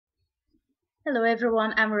Hello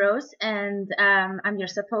everyone, I'm Rose and I'm your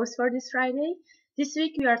sub-host for this Friday. This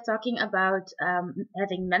week we are talking about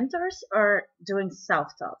having mentors or doing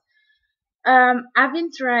self-taught. I've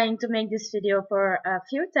been trying to make this video for a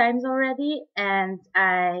few times already and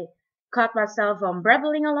I caught myself on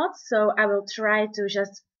babbling a lot, so I will try to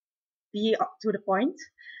just be to the point.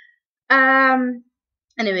 Um,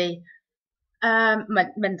 anyway,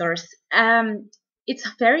 mentors. It's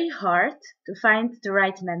very hard to find the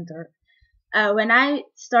right mentor. When I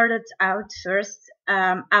started out first,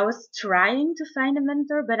 I was trying to find a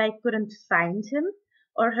mentor, but I couldn't find him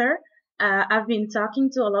or her. I've been talking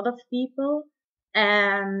to a lot of people,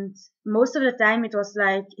 and most of the time it was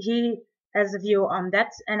like he has a view on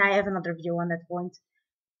that, and I have another view on that point.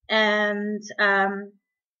 And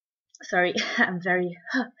sorry, I'm very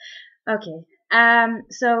okay.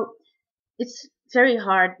 So it's very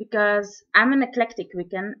hard because I'm an eclectic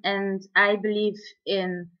Wiccan and I believe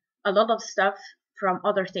in a lot of stuff from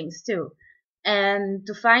other things too. And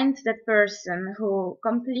to find that person who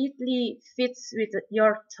completely fits with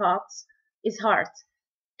your thoughts is hard.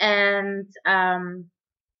 And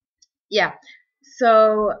yeah,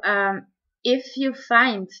 so if you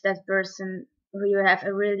find that person who you have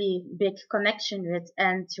a really big connection with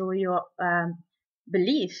and who you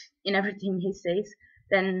believe in everything he says,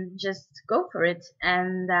 then just go for it.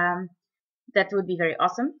 And that would be very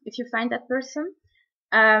awesome if you find that person.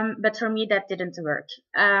 But for me, that didn't work.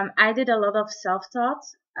 I did a lot of self-taught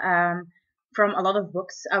from a lot of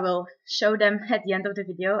books. I will show them at the end of the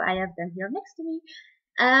video. I have them here next to me.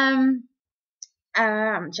 Um,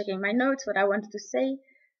 I'm checking my notes, what I wanted to say.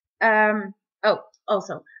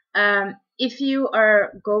 Also, if you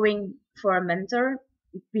are going for a mentor,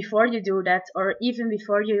 before you do that, or even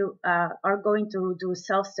before you are going to do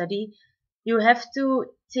self-study, you have to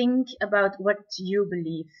think about what you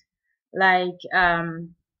believe. Like,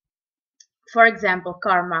 for example,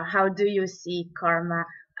 karma. How do you see karma?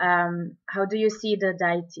 How do you see the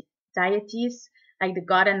deities, like the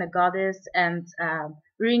god and the goddess, and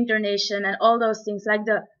reincarnation, and all those things, like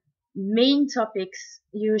the main topics?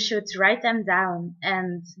 You should write them down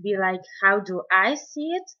and be like, how do I see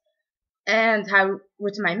it? And how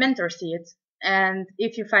would my mentor see it? And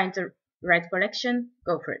if you find the right collection,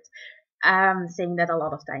 go for it. I'm saying that a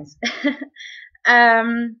lot of times.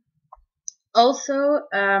 um, Also,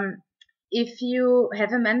 if you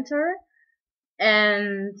have a mentor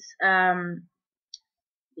and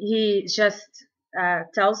he just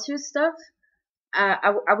tells you stuff,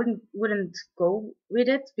 I wouldn't go with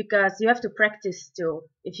it because you have to practice too.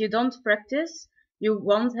 If you don't practice, you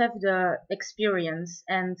won't have the experience.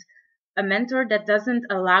 And a mentor that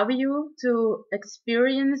doesn't allow you to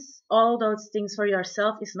experience all those things for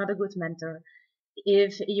yourself is not a good mentor.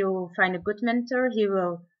 If you find a good mentor, he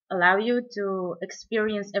will allow you to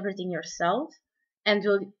experience everything yourself and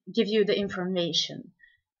will give you the information.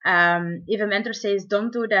 If a mentor says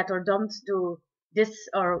don't do that or don't do this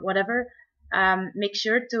or whatever, make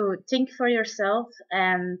sure to think for yourself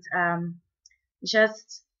and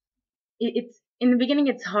just it's in the beginning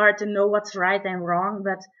it's hard to know what's right and wrong,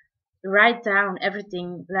 but write down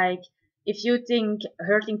everything. Like if you think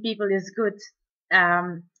hurting people is good,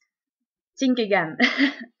 think again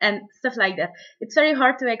and stuff like that. It's very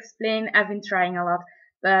hard to explain. I've been trying a lot,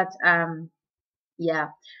 but yeah,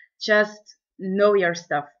 just know your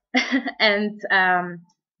stuff. And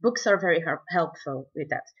books are very helpful with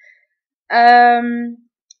that. Um,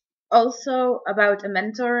 Also about a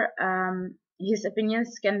mentor, his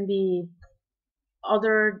opinions can be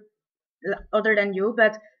other other than you,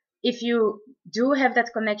 but if you do have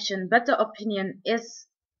that connection, but the opinion is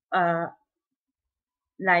uh,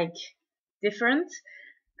 like different,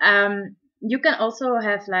 you can also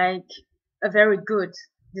have like a very good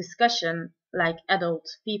discussion like adult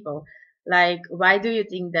people, like why do you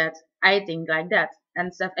think that? I think like that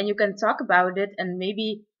and stuff, and you can talk about it and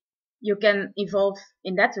maybe you can evolve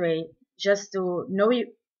in that way just to know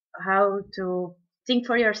how to think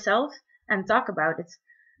for yourself and talk about it.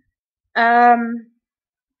 um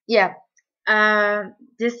yeah,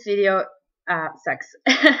 this video sucks.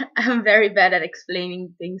 I'm very bad at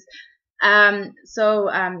explaining things.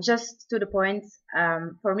 Just to the point,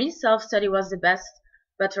 for me, self-study was the best,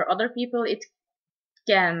 but for other people, it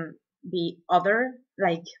can be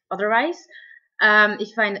otherwise. If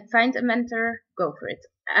you find a mentor, go for it.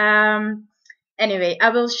 Anyway, I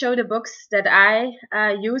will show the books that I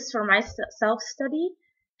use for my self-study,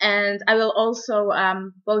 and I will also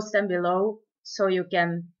post them below so you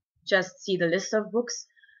can just see the list of books.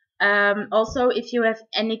 Also, if you have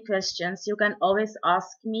any questions, you can always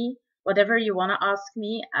ask me whatever you want to ask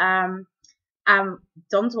me. I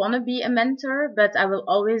don't want to be a mentor, but I will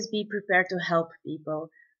always be prepared to help people.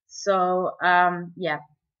 So, yeah.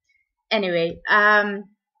 Anyway,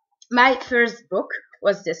 my first book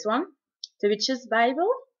was this one, The Witch's Bible,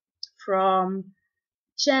 from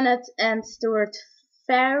Janet and Stewart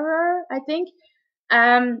Farrar, I think.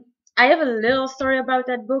 I have a little story about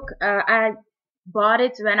that book. I bought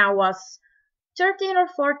it when I was 13 or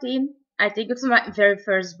 14. I think it's my very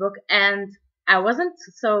first book, and I wasn't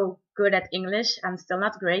so good at English. I'm still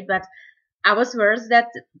not great, but I was worse back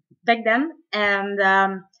then. And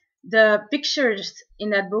the pictures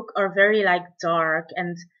in that book are very like dark,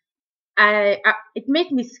 and it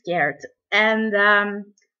made me scared. And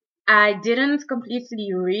I didn't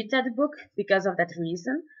completely read that book because of that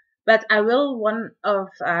reason, but I will one of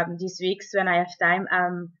these weeks when I have time.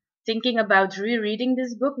 I'm thinking about rereading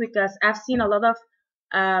this book because I've seen a lot of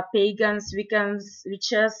pagans, Wiccans,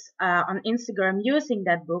 witches on Instagram using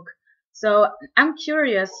that book. So I'm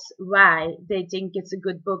curious why they think it's a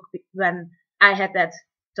good book when I had that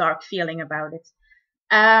dark feeling about it.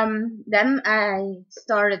 Then I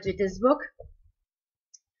started with this book.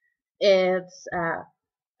 It's a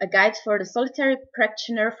guide for the solitary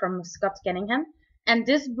practitioner from Scott Cunningham. And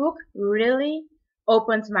this book really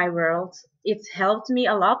opened my world. It helped me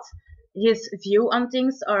a lot. His view on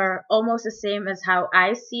things are almost the same as how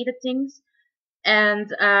I see the things.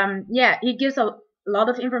 And yeah, he gives a lot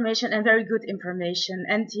of information and very good information.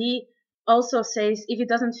 And he also says, if it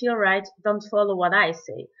doesn't feel right, don't follow what I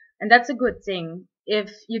say. And that's a good thing.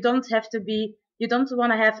 If you don't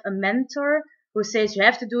want to have a mentor who says you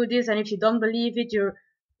have to do this, and if you don't believe it, you're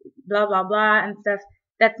blah, blah, blah, and stuff.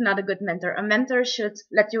 That's not a good mentor. A mentor should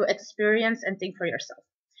let you experience and think for yourself.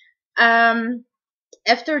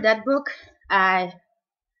 After that book, I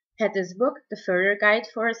had this book, The Further Guide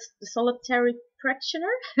for the Solitary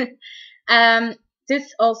Practitioner.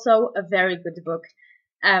 This also a very good book,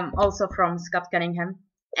 also from Scott Cunningham.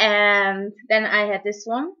 And then I had this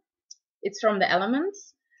one. It's from The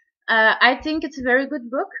Elements. I think it's a very good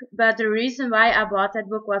book, but the reason why I bought that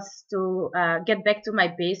book was to get back to my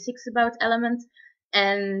basics about elements.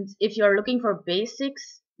 And if you're looking for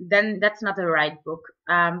basics, then that's not the right book,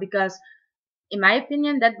 because in my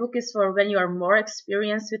opinion, that book is for when you are more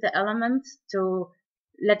experienced with the elements to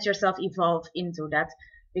let yourself evolve into that,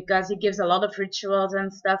 because it gives a lot of rituals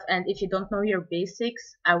and stuff. And if you don't know your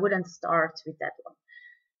basics, I wouldn't start with that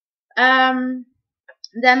one.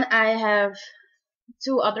 Then I have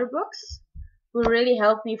two other books who really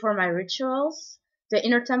helped me for my rituals. The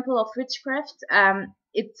Inner Temple of Witchcraft.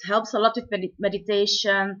 It helps a lot with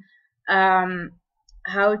meditation,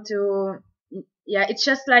 it's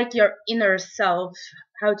just like your inner self,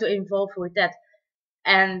 how to evolve with that,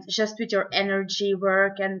 and just with your energy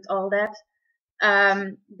work and all that.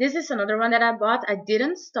 This is another one that I bought. I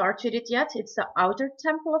didn't start with it yet. It's the Outer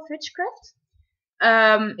Temple of Witchcraft.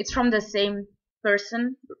 It's from the same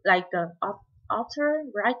person, like the author,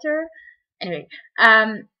 writer. Anyway,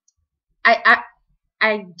 I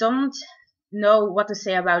don't know what to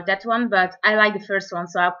say about that one, but I like the first one,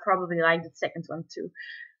 so I'll probably like the second one too.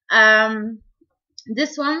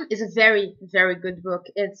 This one is a very, very good book.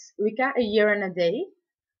 It's Wicca, A Year and a Day.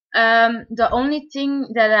 The only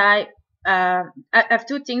thing that I have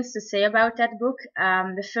two things to say about that book.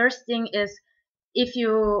 The first thing is, if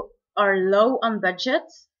you are low on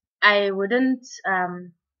budget, I wouldn't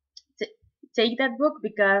take that book,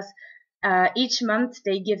 because each month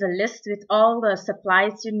they give a list with all the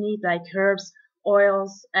supplies you need, like herbs,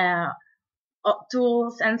 oils,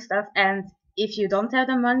 tools and stuff. And if you don't have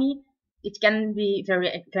the money, it can be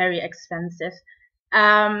very, very expensive.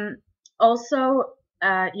 Also,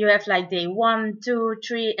 you have like day 1, 2,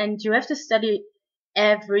 3, and you have to study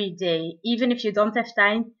every day. Even if you don't have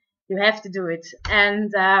time, you have to do it.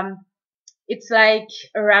 And it's like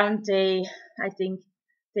around day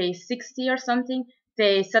 60 or something,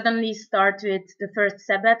 they suddenly start with the first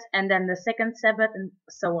Sabbath and then the second Sabbath and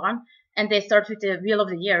so on. And they start with the Wheel of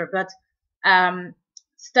the Year. But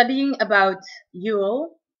studying about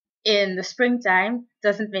Yule in the springtime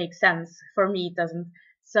doesn't make sense. For me, it doesn't.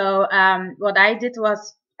 So what I did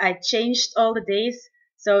was I changed all the days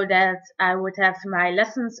so that I would have my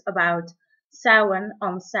lessons about Samhain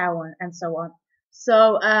on Samhain and so on.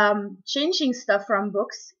 So changing stuff from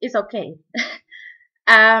books is okay.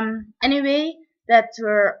 Anyway, that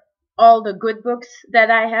were all the good books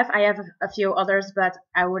that I have. I have a few others, but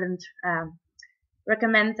I wouldn't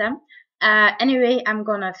recommend them. Anyway, I'm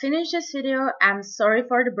gonna finish this video. I'm sorry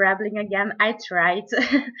for the brabbling again. I tried.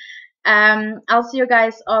 I'll see you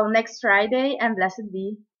guys all next Friday, and blessed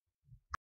be.